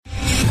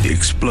The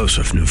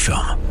explosive new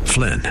film,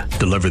 Flynn,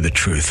 deliver the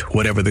truth,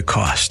 whatever the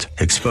cost,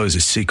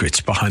 exposes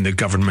secrets behind the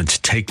government's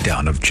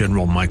takedown of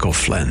General Michael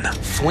Flynn.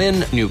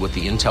 Flynn knew what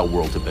the intel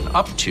world had been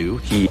up to.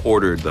 He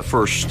ordered the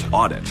first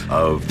audit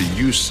of the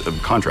use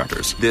of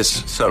contractors.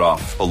 This set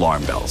off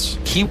alarm bells.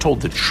 He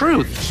told the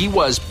truth. He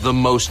was the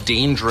most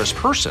dangerous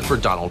person for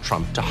Donald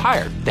Trump to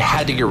hire. They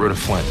had to get rid of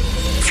Flynn.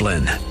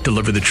 Flynn,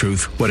 deliver the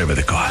truth, whatever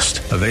the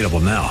cost. Available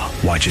now.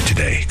 Watch it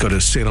today. Go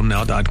to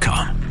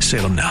salemnow.com.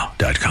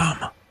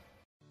 salemnow.com.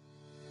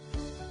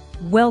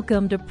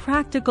 Welcome to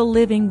Practical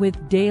Living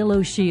with Dale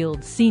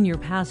O'Shields, Senior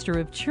Pastor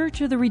of Church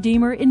of the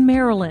Redeemer in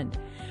Maryland.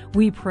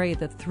 We pray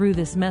that through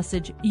this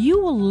message, you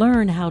will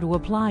learn how to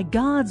apply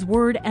God's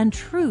Word and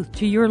truth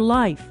to your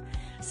life.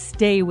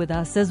 Stay with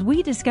us as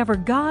we discover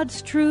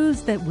God's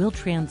truths that will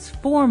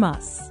transform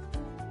us.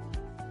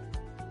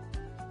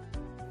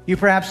 You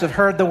perhaps have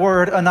heard the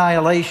word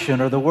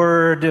annihilation or the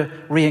word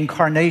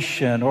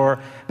reincarnation, or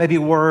maybe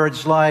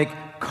words like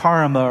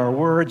karma, or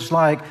words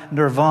like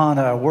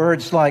nirvana,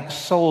 words like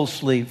soul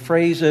sleep,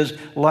 phrases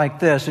like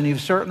this. And you've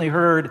certainly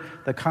heard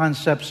the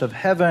concepts of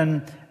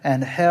heaven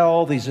and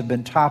hell. These have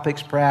been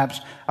topics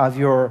perhaps of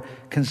your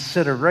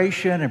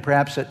consideration and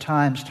perhaps at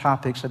times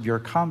topics of your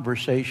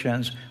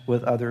conversations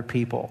with other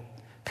people.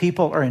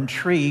 People are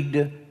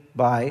intrigued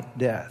by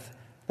death.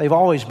 They've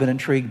always been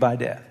intrigued by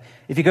death.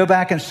 If you go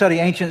back and study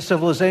ancient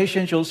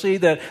civilizations, you'll see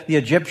that the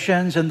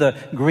Egyptians and the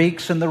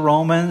Greeks and the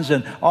Romans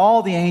and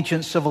all the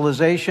ancient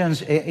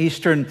civilizations,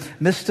 Eastern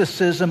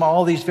mysticism,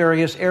 all these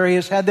various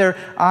areas had their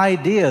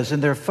ideas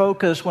and their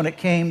focus when it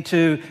came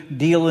to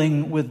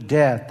dealing with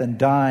death and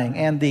dying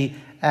and the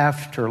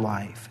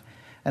afterlife.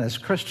 And as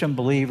Christian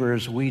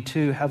believers, we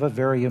too have a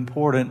very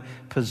important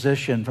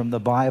position from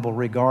the Bible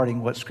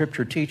regarding what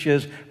Scripture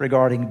teaches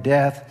regarding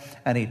death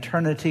and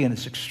eternity, and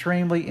it's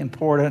extremely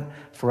important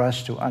for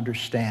us to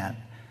understand.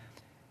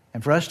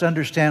 And for us to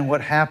understand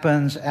what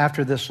happens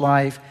after this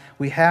life,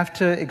 we have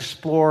to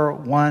explore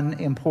one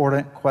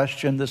important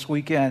question this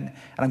weekend.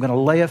 And I'm going to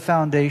lay a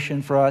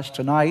foundation for us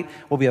tonight.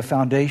 Will be a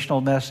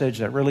foundational message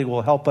that really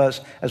will help us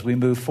as we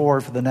move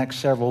forward for the next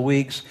several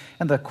weeks.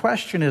 And the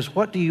question is,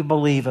 what do you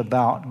believe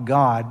about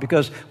God?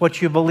 Because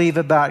what you believe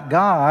about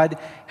God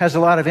has a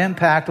lot of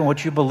impact on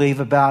what you believe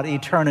about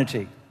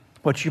eternity,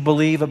 what you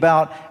believe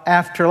about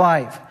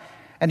afterlife.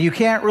 And you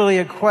can't really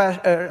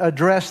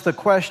address the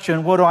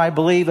question, what do I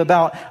believe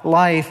about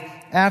life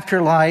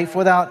after life,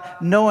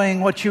 without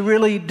knowing what you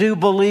really do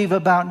believe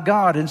about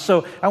God. And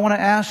so I want to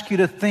ask you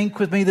to think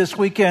with me this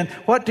weekend,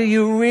 what do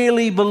you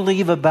really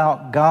believe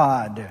about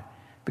God?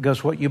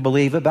 Because what you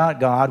believe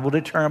about God will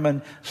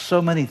determine so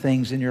many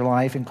things in your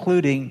life,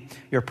 including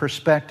your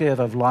perspective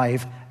of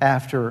life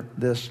after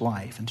this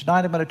life. And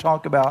tonight I'm going to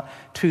talk about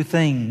two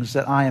things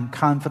that I am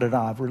confident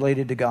of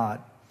related to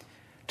God.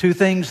 Two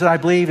things that I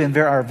believe in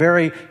are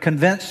very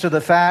convinced of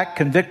the fact,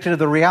 convicted of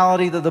the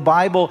reality that the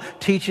Bible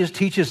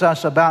teaches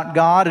us about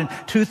God, and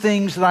two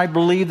things that I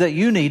believe that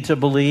you need to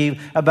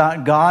believe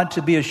about God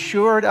to be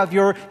assured of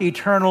your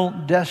eternal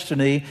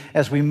destiny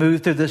as we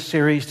move through this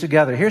series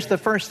together. Here's the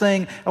first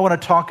thing I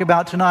want to talk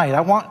about tonight. I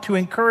want to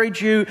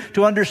encourage you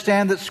to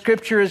understand that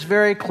Scripture is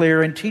very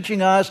clear in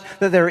teaching us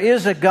that there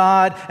is a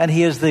God, and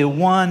He is the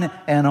one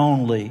and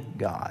only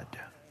God.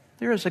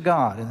 There is a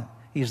God, and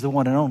He's the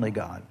one and only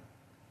God.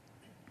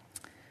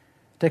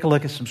 Take a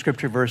look at some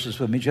scripture verses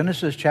with me.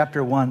 Genesis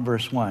chapter 1,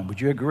 verse 1. Would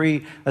you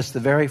agree that's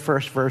the very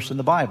first verse in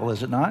the Bible,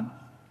 is it not?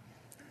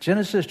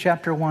 Genesis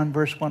chapter 1,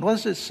 verse 1. What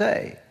does it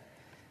say?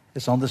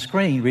 It's on the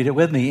screen. Read it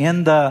with me.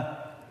 In the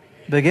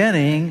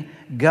beginning,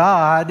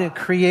 God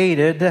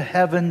created the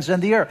heavens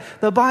and the earth.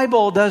 The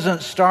Bible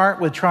doesn't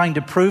start with trying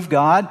to prove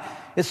God.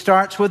 It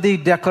starts with the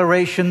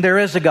declaration, there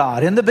is a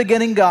God. In the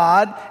beginning,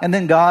 God, and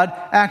then God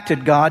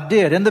acted. God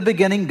did. In the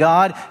beginning,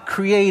 God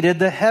created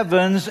the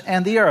heavens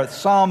and the earth.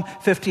 Psalm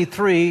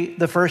 53,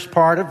 the first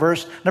part of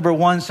verse number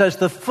 1 says,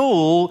 the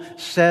fool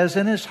says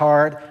in his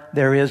heart,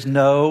 there is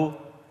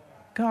no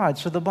God.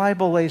 So the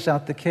Bible lays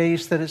out the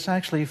case that it's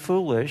actually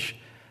foolish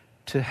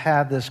to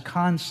have this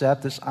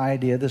concept, this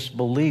idea, this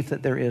belief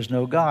that there is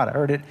no God. I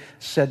heard it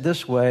said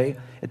this way,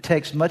 it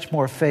takes much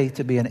more faith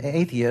to be an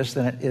atheist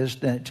than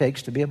it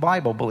takes to be a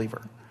Bible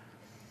believer.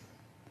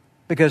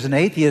 Because an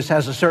atheist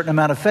has a certain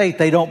amount of faith.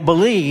 They don't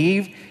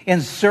believe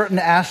in certain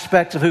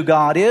aspects of who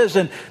God is.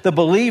 And the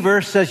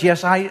believer says,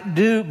 yes, I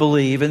do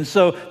believe. And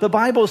so the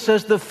Bible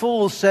says the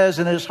fool says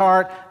in his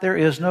heart, there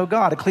is no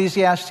God.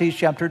 Ecclesiastes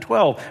chapter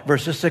 12,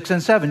 verses 6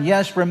 and 7.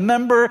 Yes,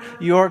 remember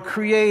your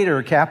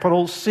Creator,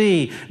 capital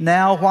C.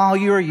 Now while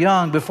you're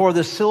young, before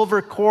the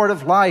silver cord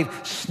of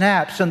life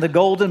snaps and the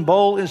golden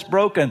bowl is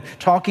broken,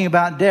 talking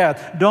about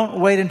death. Don't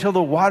wait until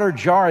the water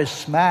jar is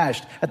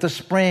smashed at the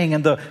spring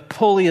and the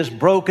pulley is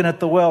broken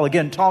at the well.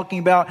 Again, talking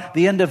about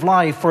the end of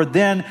life. For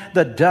then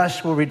the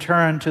dust will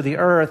return to the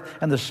earth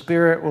and the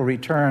spirit will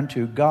return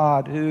to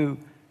God who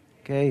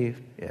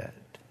gave it.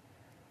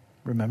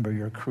 Remember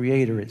your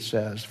Creator, it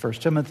says. 1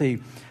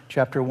 Timothy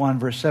chapter 1,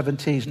 verse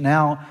 17.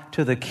 Now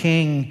to the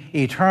King,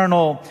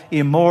 eternal,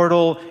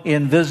 immortal,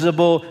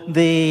 invisible,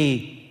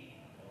 the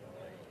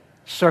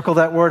Circle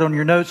that word on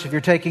your notes if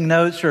you're taking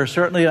notes, or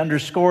certainly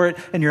underscore it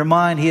in your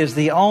mind. He is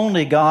the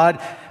only God.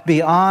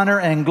 Be honor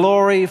and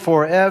glory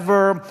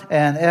forever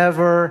and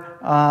ever.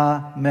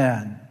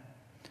 Amen.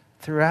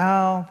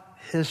 Throughout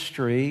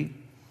history,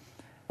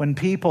 when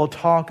people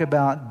talk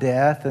about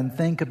death and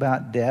think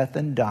about death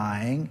and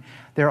dying,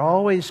 they're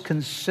always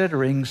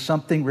considering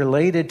something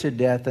related to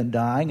death and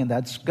dying, and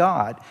that's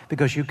God,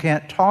 because you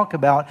can't talk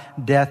about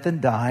death and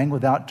dying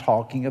without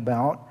talking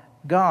about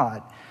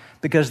God.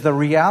 Because the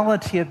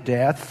reality of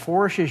death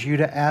forces you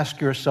to ask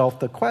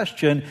yourself the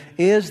question,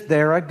 is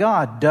there a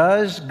God?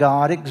 Does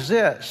God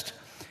exist?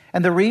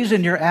 And the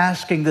reason you're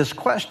asking this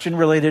question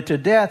related to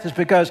death is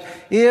because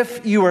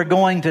if you are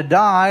going to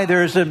die,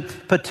 there's a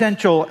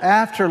potential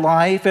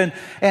afterlife.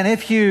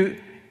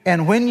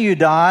 And when you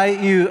die,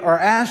 you are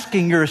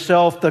asking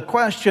yourself the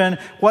question,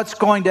 what's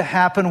going to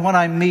happen when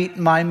I meet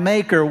my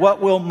Maker?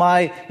 What will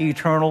my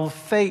eternal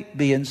fate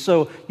be? And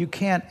so you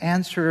can't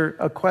answer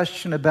a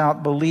question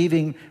about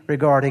believing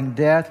regarding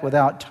death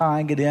without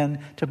tying it in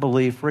to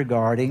belief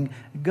regarding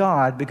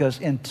God, because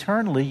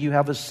internally you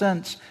have a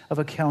sense of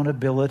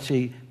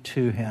accountability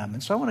to Him.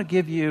 And so I want to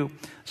give you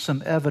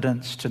some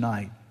evidence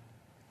tonight.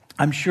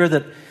 I'm sure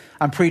that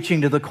I'm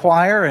preaching to the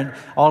choir, and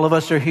all of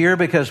us are here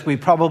because we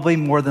probably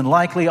more than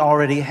likely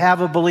already have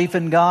a belief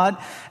in God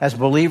as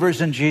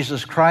believers in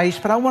Jesus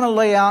Christ. But I want to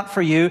lay out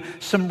for you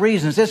some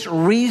reasons. It's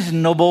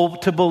reasonable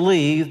to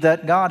believe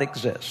that God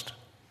exists.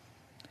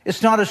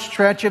 It's not a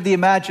stretch of the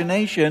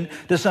imagination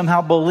to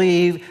somehow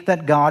believe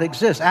that God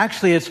exists.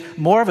 Actually, it's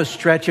more of a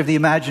stretch of the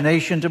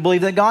imagination to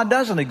believe that God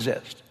doesn't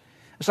exist.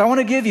 So I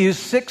want to give you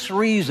 6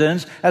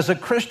 reasons as a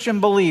Christian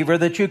believer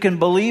that you can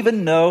believe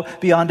and know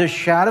beyond a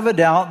shadow of a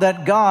doubt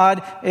that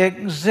God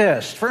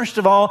exists. First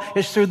of all,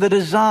 it's through the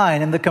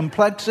design and the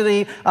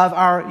complexity of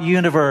our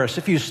universe.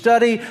 If you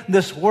study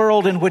this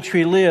world in which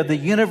we live, the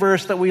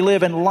universe that we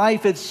live in,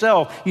 life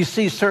itself, you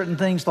see certain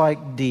things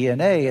like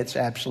DNA. It's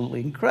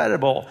absolutely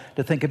incredible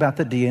to think about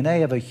the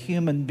DNA of a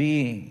human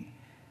being.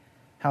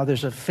 How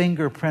there's a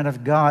fingerprint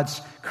of God's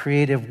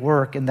creative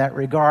work in that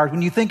regard.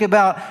 When you think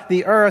about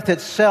the earth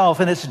itself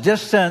and its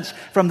distance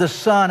from the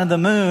sun and the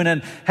moon,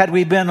 and had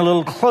we been a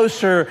little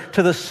closer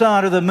to the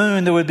sun or the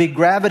moon, there would be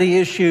gravity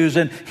issues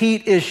and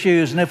heat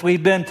issues. And if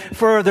we'd been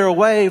further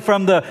away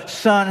from the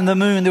sun and the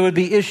moon, there would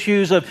be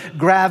issues of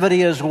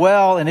gravity as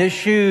well, and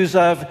issues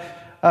of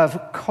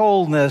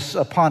coldness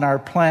upon our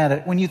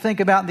planet. When you think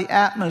about the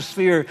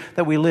atmosphere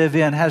that we live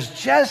in, has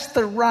just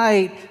the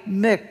right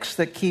mix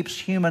that keeps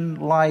human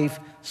life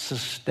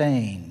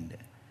sustained.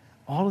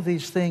 All of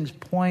these things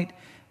point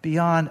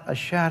beyond a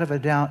shadow of a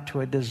doubt to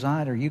a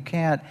designer. You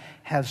can't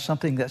have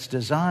something that's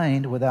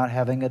designed without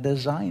having a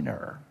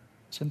designer.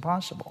 It's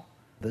impossible.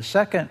 The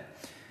second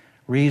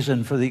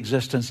reason for the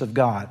existence of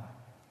God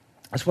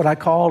is what I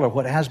call, or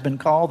what has been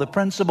called, the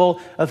principle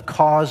of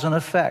cause and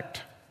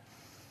effect.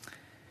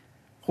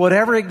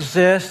 Whatever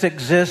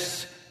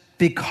exists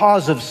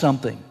because of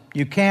something.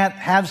 You can't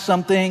have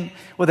something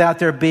without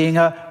there being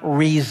a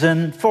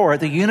reason for it.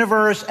 The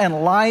universe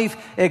and life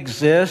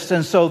exist,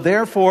 and so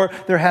therefore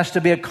there has to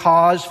be a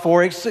cause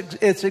for its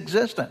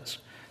existence.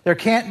 There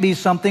can't be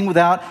something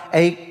without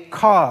a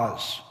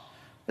cause.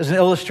 There's an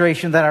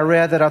illustration that I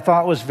read that I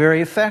thought was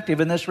very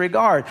effective in this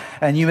regard.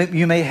 And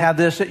you may have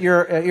this at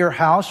your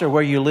house or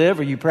where you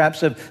live, or you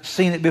perhaps have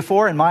seen it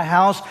before. In my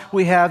house,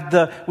 we have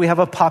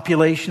a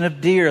population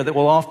of deer that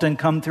will often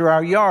come through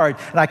our yard.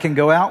 And I can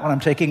go out when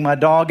I'm taking my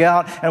dog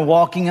out and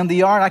walking in the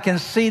yard. I can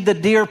see the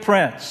deer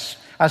prints.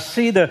 I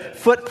see the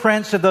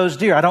footprints of those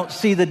deer. I don't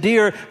see the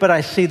deer, but I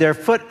see their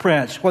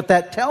footprints. What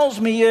that tells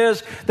me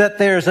is that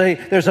there's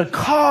a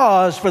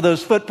cause for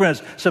those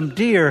footprints. Some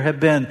deer have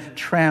been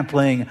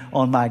trampling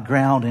on my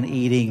ground and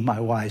eating my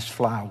wife's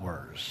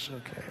flowers.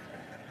 Okay.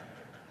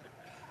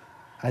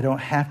 I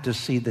don't have to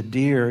see the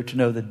deer to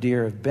know the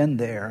deer have been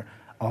there.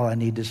 All I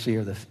need to see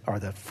are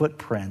the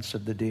footprints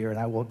of the deer. And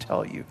I will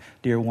tell you,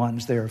 dear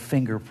ones, they are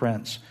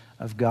fingerprints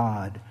of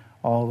God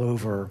all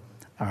over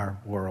our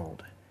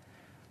world.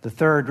 The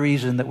third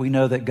reason that we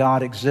know that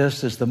God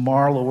exists is the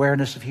moral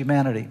awareness of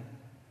humanity.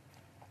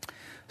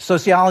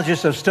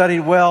 Sociologists have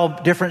studied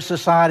different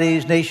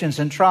societies, nations,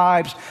 and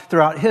tribes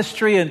throughout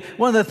history. And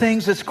one of the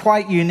things that's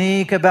quite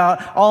unique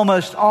about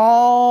almost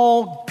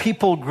all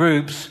people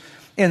groups,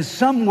 in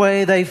some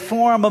way they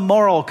form a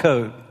moral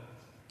code.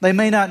 They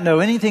may not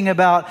know anything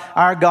about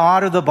our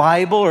God or the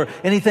Bible or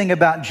anything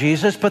about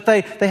Jesus, but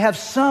they have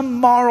some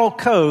moral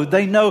code.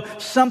 They know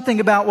something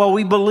about,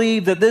 we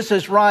believe that this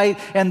is right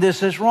and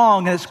this is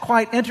wrong. And it's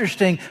quite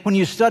interesting when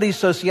you study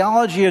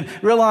sociology and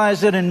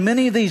realize that in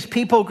many of these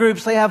people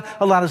groups, they have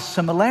a lot of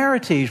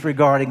similarities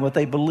regarding what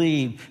they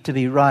believe to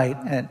be right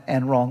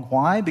and wrong.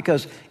 Why?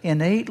 Because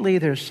innately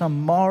there's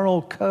some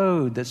moral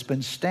code that's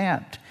been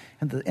stamped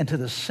into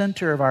the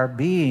center of our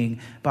being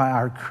by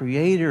our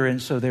Creator.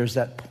 And so there's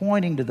that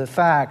pointing to the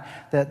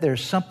fact that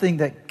there's something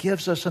that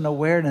gives us an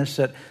awareness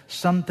that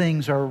some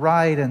things are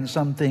right and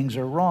some things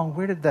are wrong.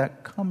 Where did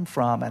that come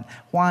from? And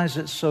why is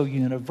it so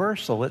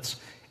universal? It's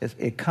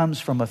It comes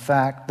from the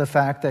fact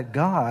that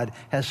God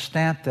has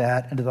stamped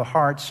that into the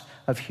hearts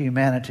of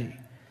humanity.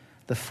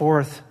 The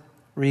fourth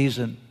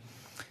reason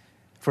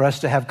for us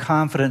to have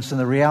confidence in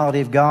the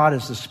reality of God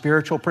is the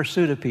spiritual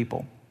pursuit of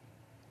people.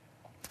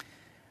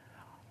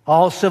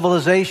 All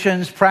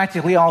civilizations,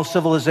 practically all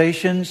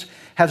civilizations,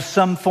 have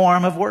some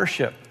form of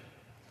worship,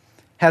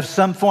 have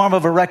some form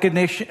of a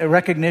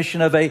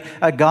recognition of a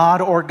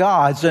god or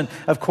gods. And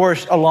of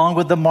course, along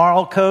with the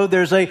moral code,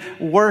 there's a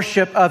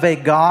worship of a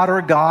god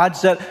or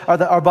gods that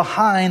are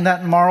behind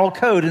that moral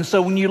code. And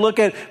so when you look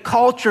at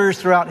cultures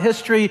throughout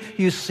history,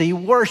 you see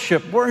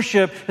worship.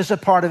 Worship is a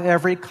part of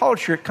every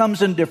culture. It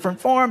comes in different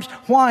forms.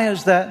 Why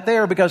is that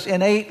there? Because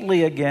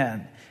innately,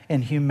 again,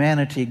 in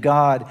humanity,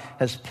 God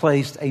has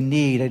placed a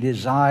need, a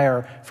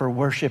desire for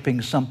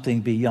worshiping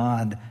something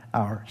beyond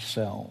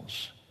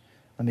ourselves.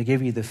 Let me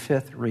give you the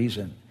fifth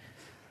reason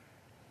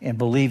in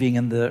believing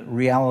in the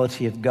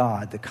reality of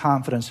God, the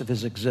confidence of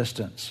His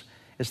existence.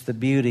 It's the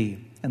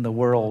beauty in the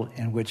world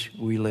in which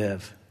we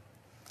live.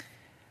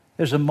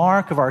 There's a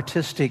mark of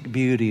artistic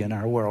beauty in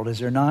our world, is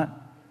there not?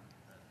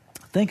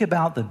 Think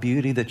about the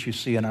beauty that you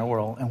see in our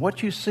world. And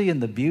what you see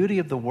in the beauty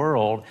of the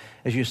world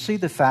is you see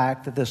the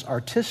fact that this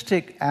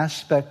artistic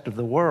aspect of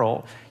the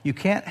world, you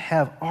can't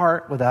have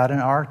art without an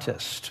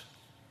artist.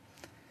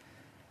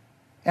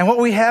 And what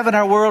we have in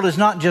our world is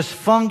not just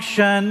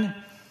function,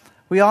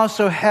 we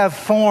also have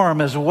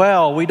form as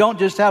well. We don't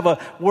just have a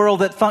world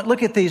that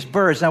look at these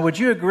birds. Now, would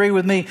you agree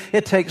with me?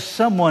 It takes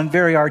someone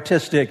very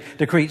artistic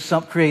to create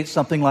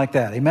something like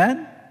that.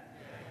 Amen?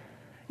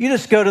 You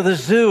just go to the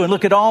zoo and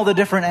look at all the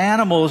different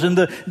animals and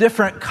the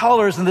different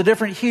colors and the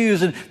different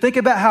hues and think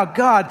about how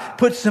God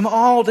puts them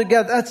all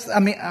together.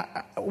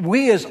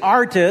 We as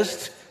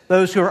artists,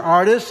 those who are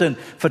artists and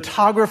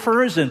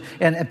photographers and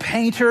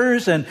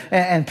painters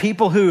and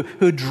people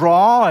who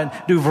draw and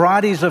do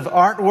varieties of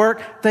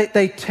artwork,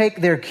 they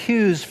take their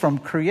cues from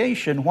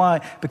creation.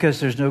 Why? Because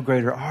there's no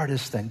greater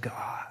artist than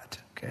God.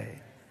 Okay,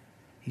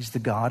 He's the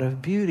God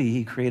of beauty.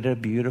 He created a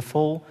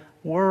beautiful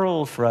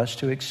world for us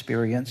to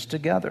experience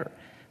together.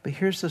 But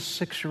here's the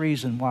sixth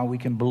reason why we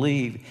can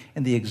believe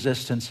in the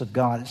existence of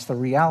God. It's the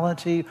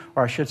reality,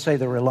 or I should say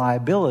the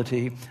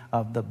reliability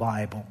of the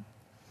Bible.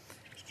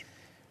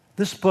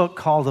 This book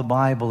called the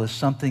Bible is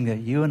something that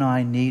you and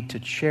I need to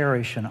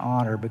cherish and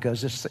honor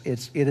because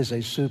it is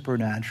a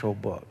supernatural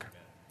book.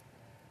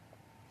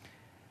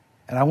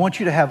 And I want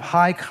you to have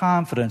high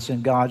confidence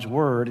in God's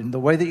Word. And the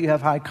way that you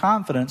have high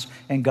confidence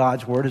in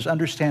God's Word is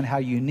understand how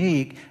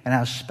unique and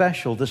how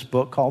special this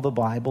book called the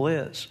Bible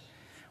is.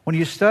 When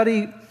you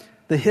study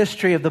the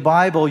history of the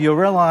Bible, you'll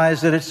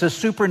realize that it's a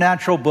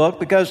supernatural book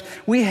because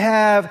we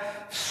have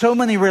so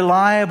many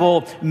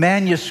reliable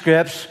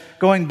manuscripts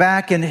going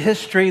back in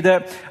history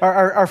that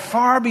are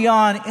far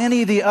beyond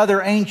any of the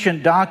other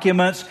ancient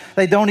documents.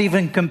 They don't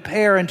even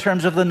compare in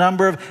terms of the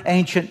number of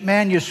ancient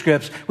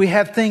manuscripts. We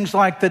have things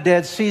like the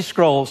Dead Sea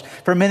Scrolls.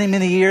 For many,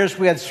 many years,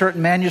 we had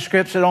certain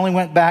manuscripts that only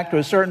went back to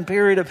a certain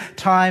period of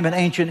time in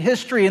ancient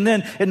history. And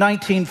then in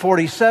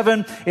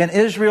 1947, in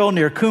Israel,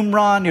 near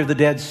Qumran, near the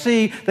Dead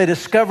Sea, they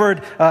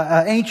discovered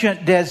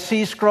ancient Dead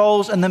Sea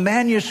Scrolls, and the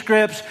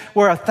manuscripts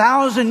were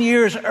 1,000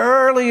 years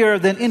earlier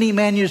than any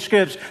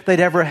manuscripts they'd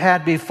ever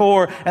had before.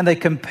 And they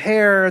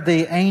compare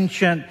the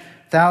ancient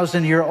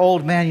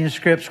 1,000-year-old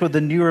manuscripts with the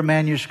newer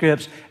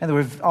manuscripts, and there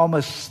were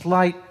almost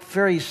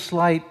very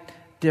slight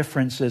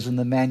differences in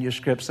the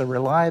manuscripts. The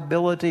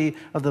reliability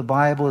of the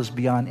Bible is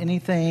beyond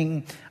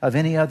anything of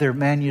any other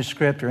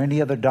manuscript or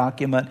any other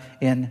document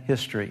in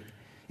history.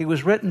 It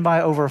was written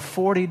by over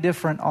 40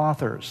 different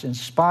authors,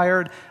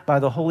 inspired by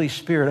the Holy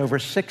Spirit over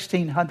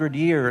 1,600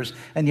 years,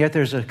 and yet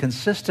there's a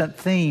consistent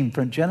theme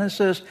from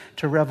Genesis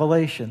to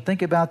Revelation.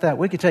 Think about that.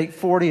 We could take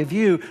 40 of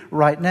you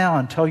right now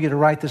and tell you to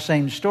write the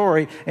same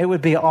story. It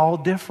would be all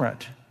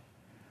different.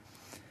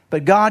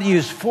 But God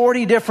used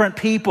 40 different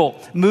people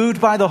moved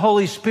by the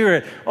Holy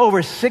Spirit over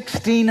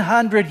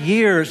 1,600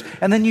 years.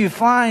 And then you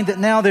find that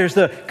now there's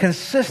the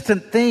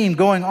consistent theme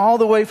going all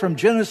the way from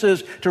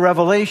Genesis to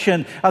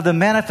Revelation of the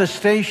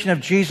manifestation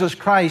of Jesus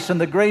Christ and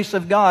the grace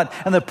of God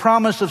and the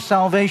promise of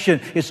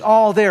salvation. It's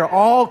all there,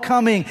 all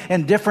coming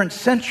in different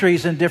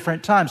centuries and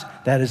different times.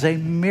 That is a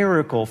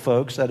miracle,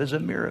 folks. That is a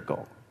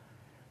miracle.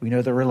 We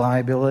know the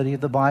reliability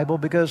of the Bible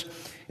because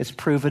it's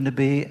proven to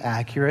be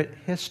accurate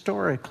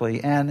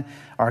historically and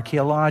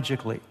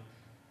archaeologically.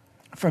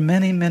 For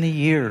many, many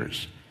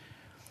years,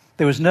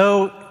 there was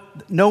no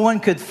one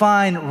could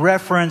find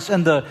reference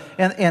in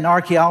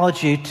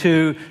archaeology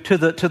to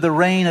the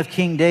reign of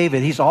King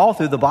David. He's all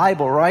through the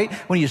Bible, right?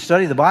 When you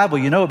study the Bible,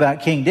 you know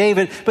about King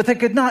David, but they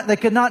could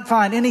not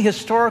find any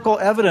historical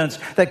evidence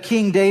that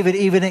King David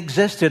even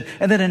existed.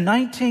 And then in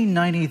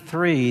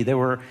 1993, they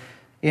were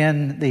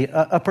in the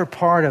upper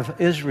part of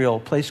Israel, a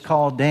place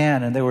called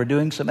Dan, and they were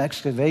doing some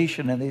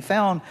excavation, and they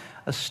found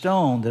a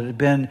stone that had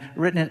been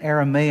written in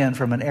Aramaean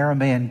from an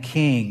Aramaean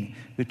king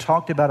who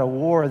talked about a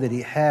war that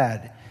he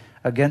had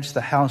against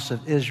the house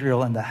of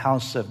Israel and the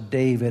house of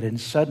David. And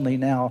suddenly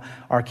now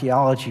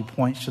archaeology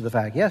points to the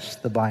fact, yes,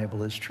 the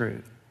Bible is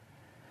true.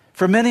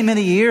 For many,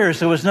 many years,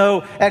 there was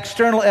no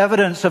external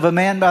evidence of a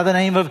man by the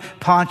name of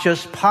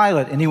Pontius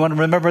Pilate. Anyone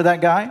remember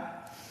that guy?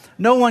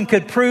 No one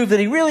could prove that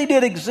he really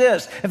did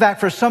exist. In fact,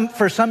 for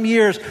some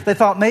years, they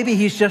thought maybe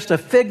he's just a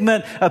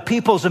figment of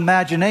people's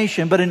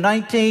imagination. But in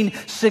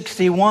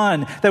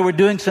 1961, they were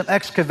doing some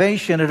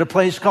excavation at a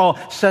place called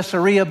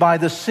Caesarea by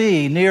the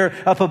Sea,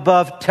 up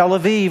above Tel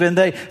Aviv, and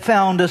they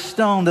found a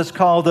stone that's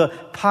called the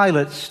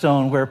Pilate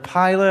stone, where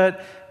Pilate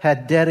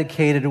had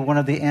dedicated one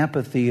of the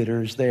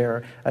amphitheaters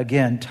there.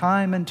 Again,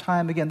 time and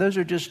time again. Those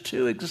are just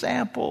two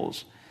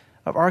examples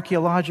of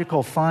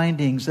archaeological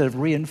findings that have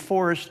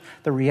reinforced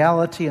the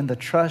reality and the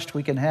trust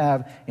we can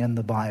have in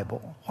the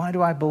Bible. Why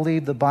do I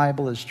believe the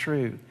Bible is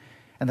true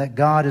and that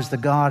God is the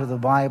God of the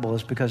Bible?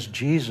 Is because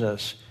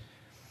Jesus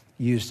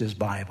used his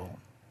Bible.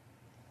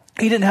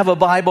 He didn't have a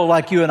Bible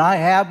like you and I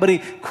have, but he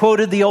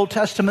quoted the Old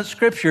Testament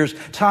scriptures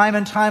time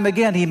and time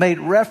again. He made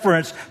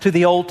reference to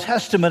the Old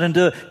Testament and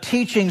to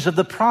teachings of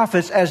the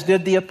prophets, as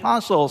did the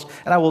apostles.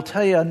 And I will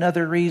tell you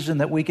another reason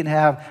that we can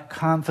have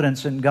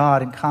confidence in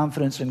God and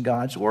confidence in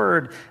God's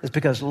Word is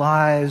because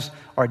lives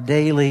are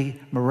daily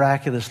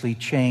miraculously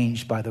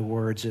changed by the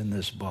words in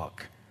this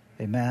book.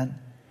 Amen?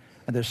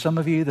 And there's some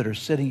of you that are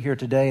sitting here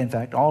today. In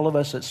fact, all of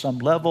us at some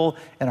level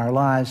in our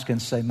lives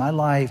can say, my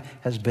life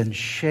has been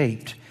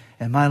shaped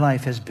and my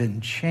life has been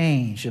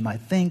changed, and my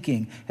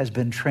thinking has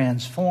been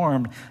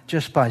transformed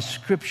just by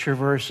scripture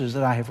verses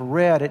that I have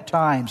read at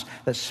times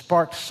that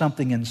sparked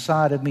something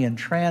inside of me and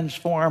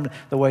transformed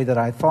the way that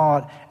I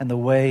thought and the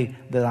way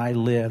that I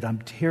lived.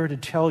 I'm here to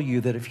tell you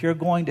that if you're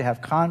going to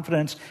have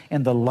confidence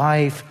in the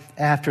life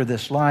after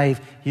this life,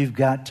 you've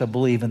got to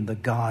believe in the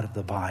God of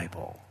the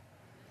Bible.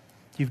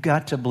 You've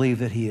got to believe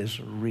that he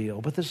is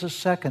real. But there's a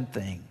second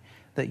thing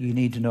that you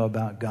need to know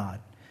about God.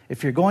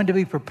 If you're going to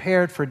be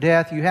prepared for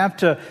death, you have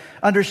to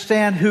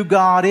understand who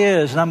God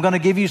is. And I'm going to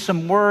give you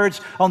some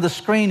words on the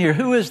screen here.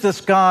 Who is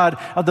this God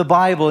of the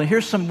Bible? And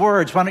here's some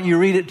words. Why don't you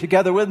read it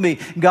together with me?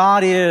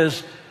 God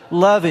is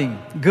loving,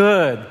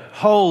 good,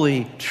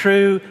 holy,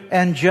 true,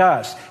 and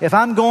just. If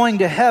I'm going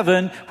to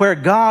heaven where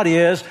God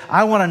is,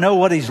 I want to know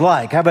what he's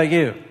like. How about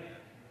you?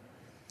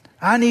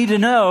 I need to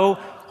know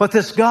what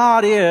this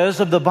God is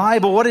of the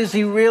Bible. What is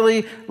he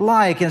really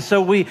like? And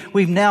so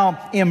we've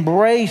now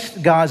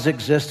embraced God's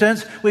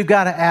existence. We've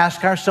got to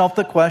ask ourselves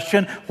the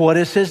question, what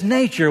is his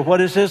nature? What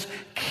is his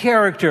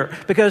character?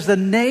 Because the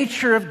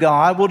nature of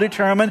God will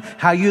determine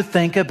how you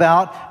think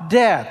about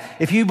death.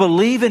 If you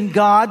believe in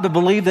God, but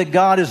believe that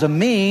God is a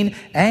mean,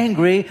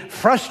 angry,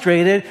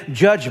 frustrated,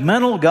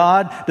 judgmental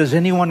God, does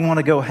anyone want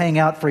to go hang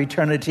out for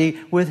eternity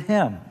with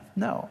him?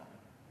 No.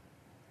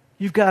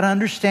 You've got to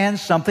understand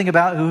something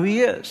about who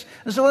he is.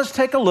 And so let's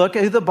take a look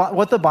at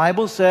what the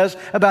Bible says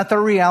about the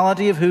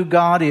reality of who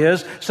God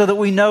is so that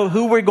we know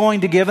who we're going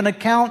to give an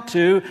account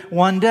to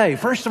one day.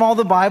 First of all,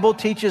 the Bible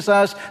teaches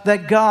us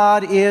that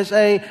God is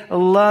a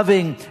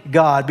loving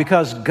God.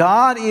 Because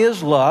God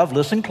is love,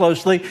 listen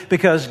closely,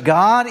 because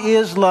God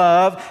is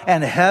love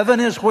and heaven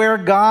is where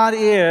God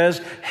is,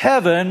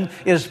 heaven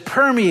is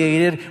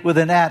permeated with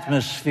an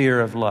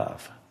atmosphere of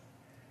love.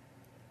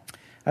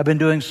 I've been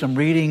doing some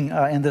reading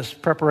in this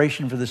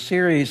preparation for the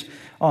series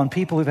on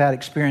people who've had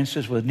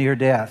experiences with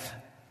near-death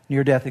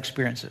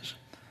experiences.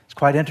 It's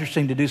quite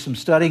interesting to do some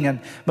studying, and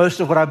most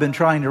of what I've been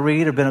trying to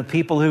read have been of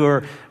people who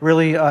are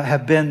really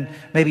have been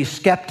maybe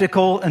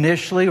skeptical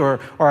initially, or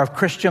of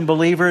Christian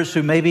believers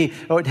who maybe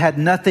had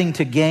nothing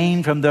to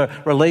gain from the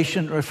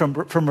relation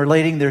from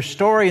relating their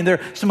story. And there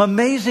are some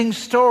amazing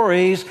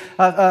stories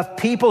of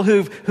people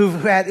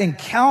who've had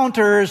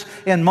encounters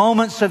in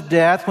moments of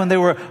death when they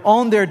were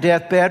on their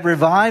deathbed,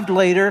 revived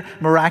later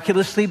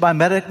miraculously by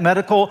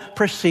medical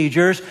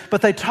procedures.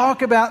 But they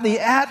talk about the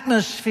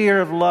atmosphere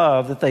of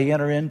love that they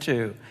enter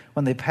into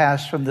when they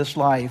pass from this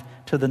life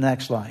to the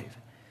next life.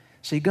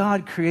 See,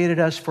 God created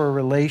us for a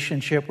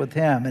relationship with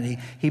him, and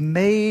he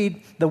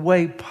made the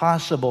way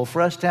possible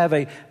for us to have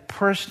a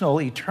personal,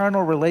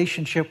 eternal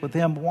relationship with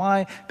him.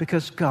 Why?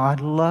 Because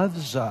God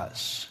loves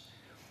us.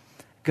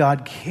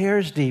 God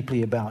cares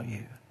deeply about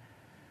you.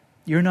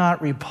 You're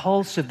not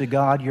repulsive to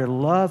God, you're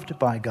loved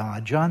by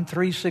God. John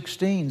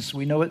 3:16,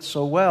 we know it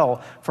so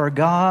well. For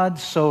God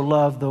so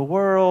loved the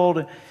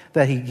world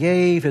that he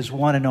gave his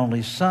one and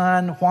only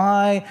Son.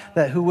 Why?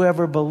 That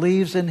whoever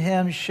believes in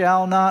him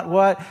shall not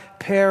what?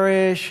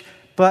 Perish,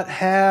 but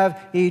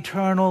have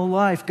eternal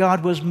life.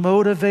 God was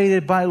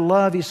motivated by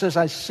love. He says,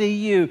 I see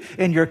you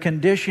in your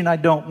condition. I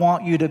don't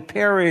want you to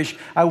perish.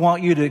 I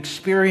want you to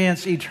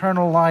experience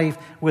eternal life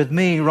with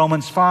me.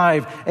 Romans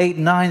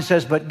 5:8-9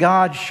 says, but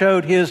God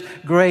showed his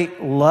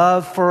great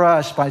love for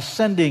us by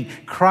sending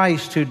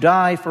Christ to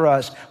die for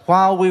us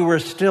while we were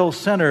still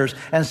sinners.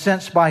 And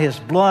since by his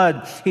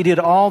blood he did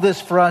all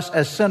this for us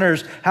as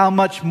sinners, how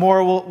much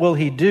more will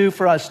he do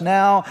for us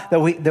now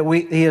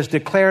that he has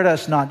declared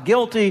us not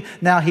guilty?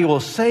 Now he will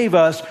save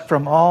us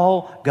from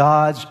all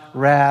God's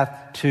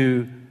wrath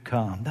to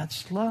come.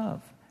 That's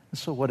love. And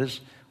so what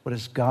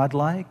is God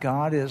like?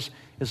 God is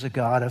a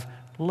God of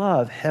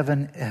love.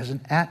 Heaven has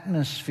an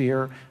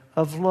atmosphere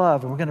of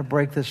love. And we're going to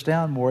break this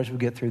down more as we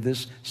get through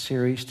this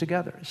series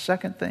together.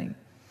 Second thing,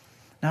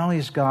 not only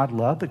is God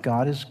love, but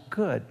God is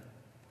good.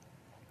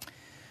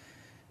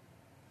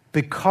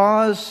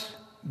 Because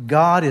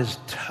God is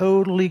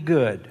totally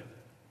good,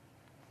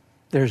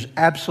 there's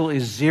absolutely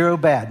zero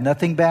bad,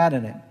 nothing bad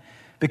in it.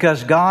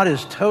 Because God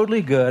is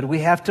totally good, we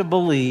have to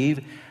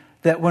believe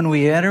that when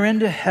we enter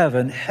into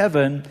heaven,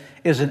 heaven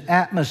is an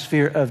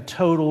atmosphere of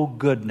total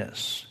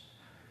goodness,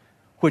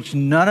 which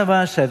none of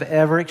us have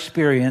ever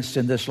experienced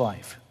in this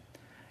life.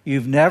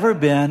 You've never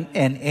been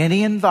in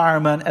any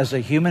environment as a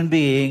human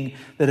being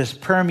that is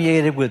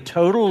permeated with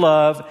total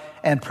love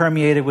and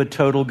permeated with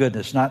total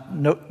goodness.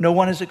 No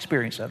one has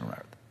experienced that on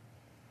earth.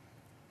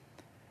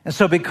 And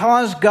so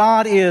because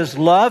God is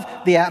love,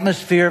 the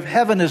atmosphere of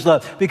heaven is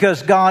love.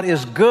 Because God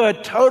is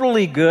good,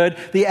 totally good,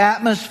 the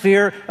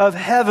atmosphere of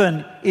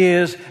heaven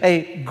is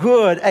a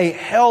good, a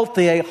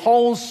healthy, a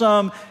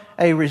wholesome,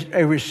 a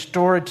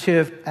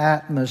restorative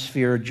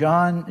atmosphere.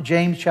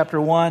 James chapter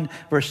 1,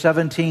 verse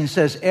 17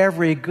 says,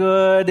 every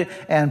good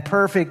and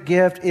perfect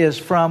gift is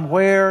from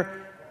where?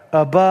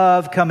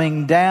 Above,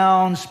 coming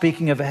down,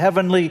 speaking of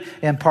heavenly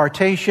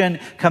impartation,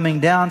 coming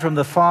down from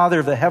the Father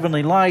of the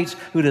heavenly lights,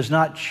 who does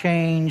not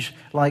change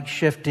like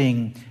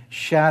shifting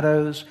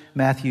shadows.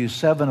 Matthew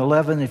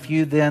 7:11, if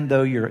you then,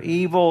 though you're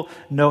evil,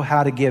 know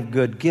how to give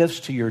good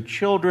gifts to your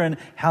children,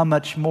 how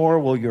much more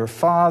will your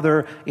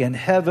Father in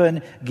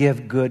heaven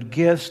give good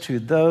gifts to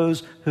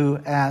those who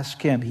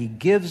ask Him? He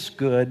gives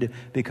good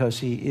because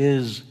He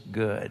is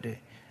good.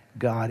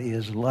 God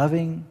is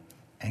loving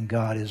and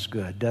God is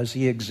good. Does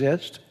He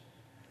exist?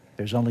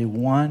 There's only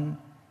one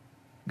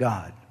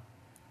God.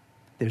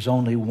 There's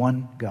only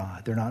one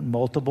God. They're not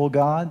multiple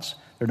gods.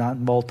 They're not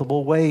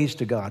multiple ways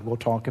to God. We'll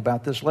talk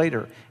about this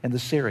later in the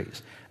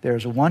series.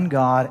 There's one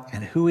God,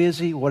 and who is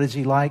He? What is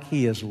He like?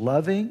 He is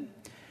loving,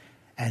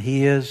 and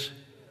He is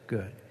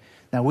good.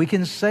 Now, we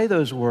can say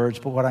those words,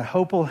 but what I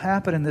hope will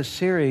happen in this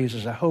series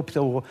is I hope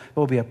there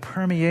will be a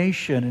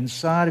permeation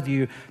inside of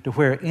you to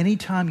where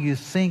anytime you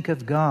think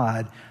of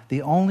God,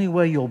 the only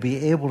way you'll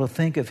be able to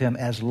think of Him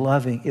as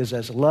loving is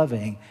as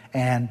loving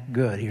and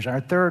good. Here's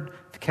our third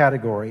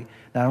category.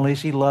 Not only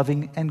is He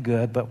loving and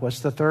good, but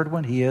what's the third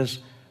one? He is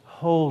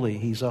holy.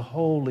 He's a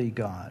holy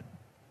God.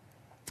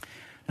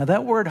 Now,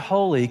 that word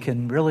holy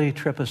can really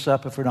trip us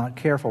up if we're not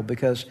careful,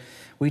 because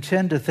we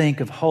tend to think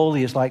of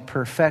holy as like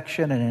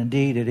perfection, and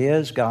indeed it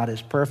is. God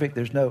is perfect.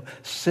 There's no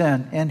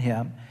sin in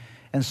Him.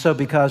 And so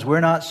because we're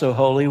not so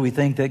holy, we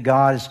think that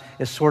God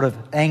is sort of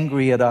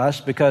angry at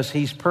us because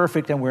He's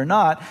perfect and we're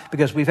not,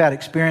 because we've had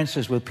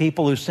experiences with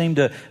people who seem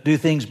to do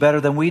things better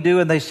than we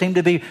do, and they seem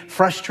to be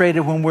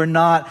frustrated when we're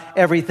not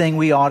everything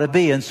we ought to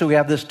be. And so we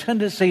have this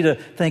tendency to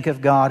think of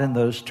God in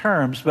those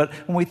terms. But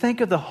when we think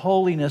of the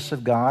holiness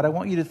of God, I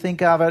want you to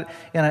think of it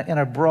in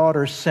a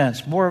broader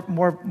sense,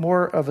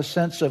 more of a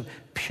sense of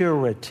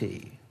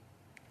purity.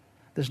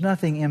 There's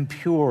nothing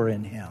impure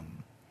in Him.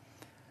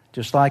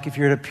 Just like if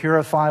you're to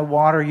purify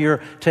water,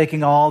 you're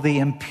taking all the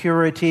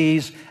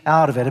impurities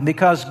out of it. And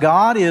because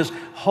God is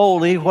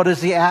holy, what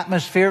is the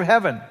atmosphere of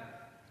heaven?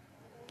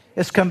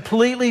 It's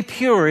completely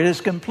pure. It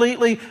is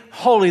completely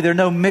holy. There are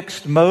no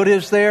mixed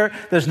motives there.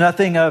 There's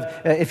nothing of,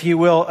 if you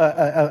will,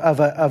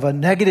 of a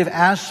negative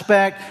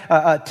aspect,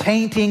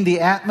 tainting the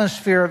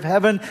atmosphere of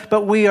heaven.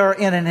 But we are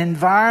in an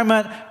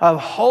environment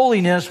of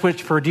holiness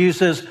which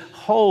produces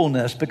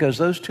wholeness, because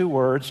those two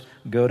words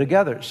go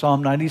together.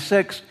 Psalm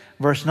 96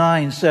 Verse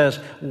 9 says,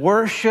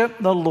 worship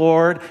the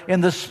Lord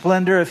in the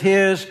splendor of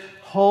His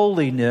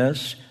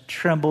holiness.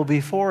 Tremble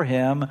before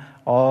Him,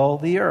 all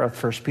the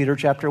earth. 1 Peter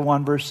chapter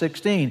 1, verse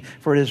 16.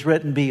 For it is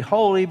written, be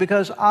holy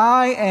because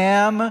I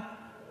am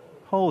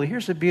holy.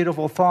 Here's a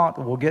beautiful thought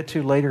that we'll get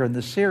to later in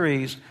the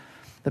series. One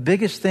of the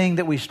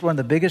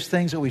biggest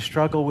things that we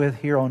struggle with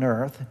here on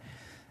earth,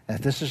 and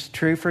if this is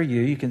true for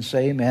you, you can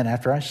say amen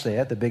after I say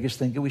it. The biggest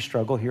thing that we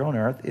struggle here on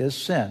earth is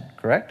sin,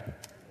 correct?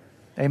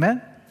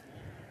 Amen?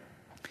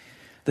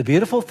 The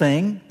beautiful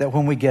thing that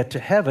when we get to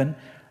heaven,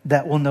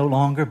 that will no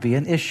longer be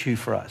an issue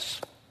for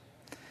us,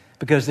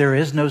 because there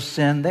is no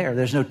sin there.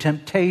 There's no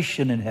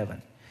temptation in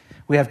heaven.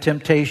 We have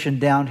temptation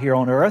down here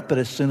on earth, but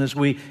as soon as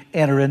we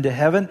enter into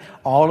heaven,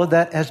 all of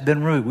that has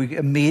been removed. We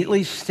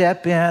immediately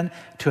step in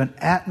to an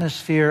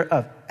atmosphere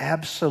of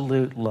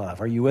absolute love.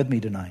 Are you with me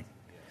tonight?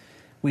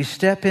 We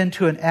step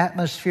into an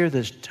atmosphere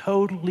that's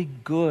totally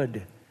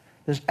good.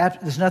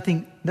 There's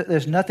nothing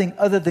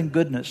other than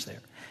goodness there.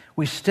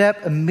 We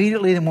step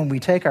immediately, and when we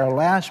take our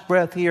last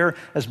breath here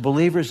as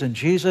believers in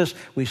Jesus,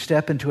 we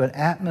step into an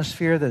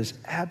atmosphere that is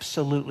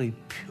absolutely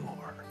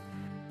pure.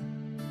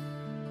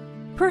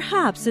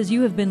 Perhaps as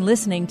you have been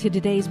listening to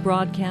today's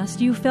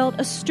broadcast, you felt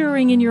a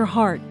stirring in your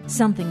heart,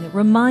 something that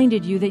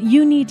reminded you that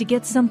you need to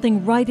get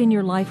something right in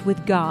your life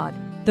with God.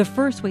 The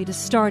first way to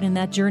start in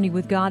that journey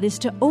with God is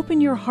to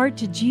open your heart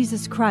to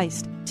Jesus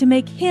Christ, to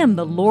make Him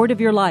the Lord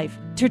of your life,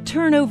 to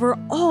turn over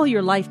all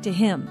your life to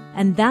Him.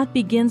 And that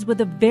begins with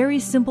a very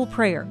simple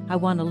prayer. I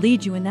want to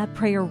lead you in that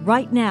prayer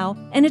right now,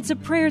 and it's a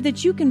prayer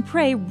that you can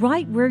pray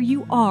right where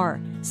you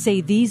are.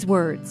 Say these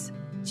words: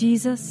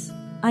 Jesus,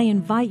 I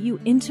invite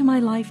you into my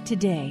life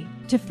today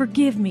to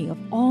forgive me of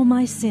all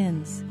my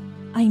sins.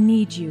 I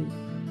need you.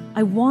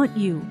 I want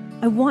you.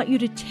 I want you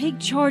to take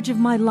charge of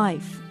my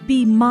life.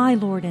 Be my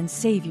Lord and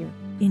Savior.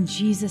 In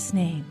Jesus'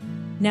 name.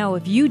 Now,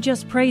 if you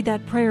just prayed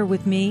that prayer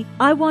with me,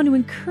 I want to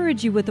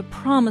encourage you with a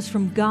promise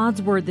from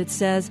God's Word that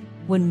says,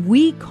 when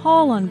we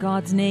call on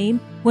God's name,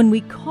 when we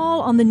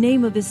call on the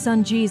name of His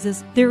Son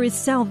Jesus, there is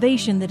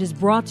salvation that is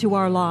brought to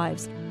our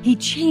lives. He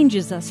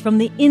changes us from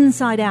the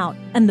inside out.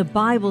 And the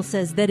Bible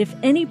says that if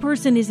any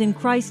person is in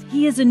Christ,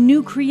 he is a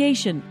new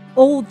creation.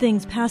 Old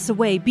things pass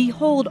away.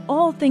 Behold,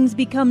 all things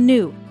become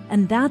new.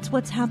 And that's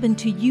what's happened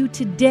to you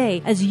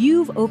today as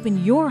you've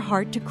opened your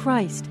heart to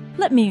Christ.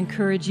 Let me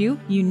encourage you.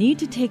 You need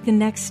to take the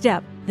next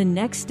step. The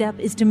next step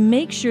is to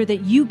make sure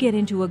that you get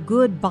into a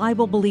good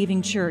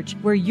Bible-believing church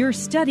where you're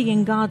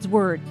studying God's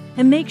Word.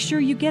 And make sure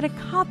you get a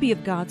copy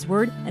of God's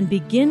Word and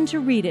begin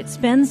to read it.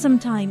 Spend some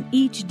time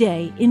each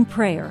day in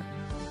prayer.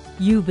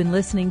 You've been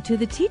listening to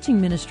the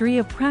teaching ministry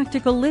of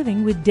Practical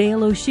Living with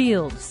Dale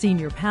O'Shield,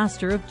 Senior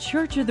Pastor of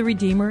Church of the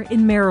Redeemer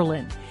in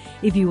Maryland.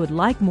 If you would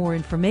like more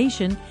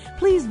information,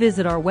 please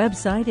visit our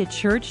website at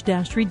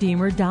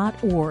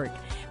church-redeemer.org.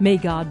 May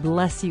God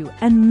bless you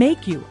and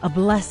make you a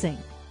blessing.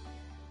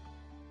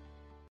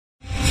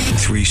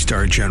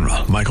 3-star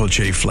General Michael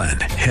J. Flynn,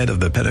 head of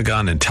the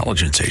Pentagon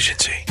Intelligence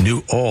Agency,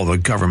 knew all the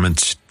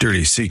government's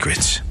dirty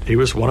secrets. He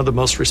was one of the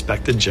most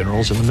respected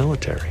generals in the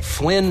military.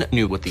 Flynn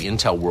knew what the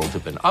intel world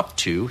had been up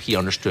to. He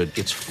understood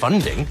its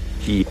funding.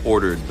 He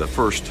ordered the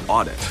first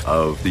audit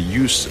of the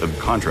use of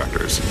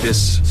contractors.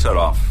 This set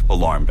off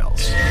alarm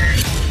bells.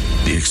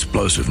 The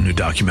explosive new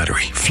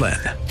documentary, Flynn,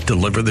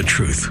 Deliver the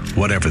Truth,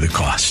 Whatever the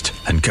Cost,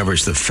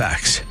 uncovers the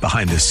facts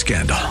behind this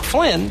scandal.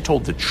 Flynn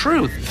told the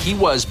truth. He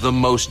was the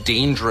most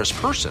dangerous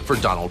person for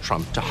Donald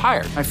Trump to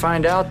hire. I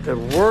find out the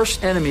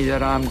worst enemy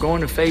that I'm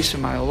going to face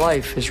in my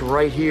life is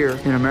right here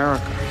in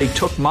America. They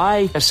took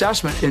my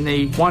assessment and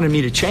they wanted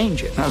me to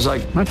change it. And I was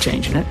like, I'm not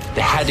changing it.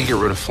 They had to get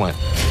rid of Flynn.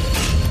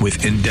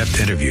 With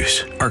in-depth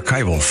interviews,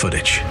 archival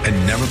footage, and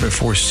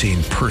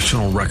never-before-seen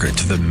personal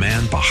records of the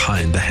man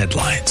behind the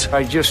headlines.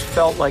 I just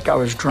felt like I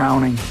was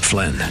drowning.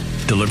 Flynn,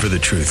 Deliver the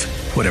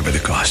Truth, Whatever the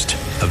Cost.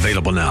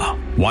 Available now.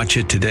 Watch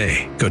it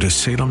today. Go to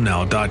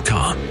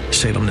salemnow.com.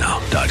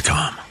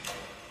 salemnow.com.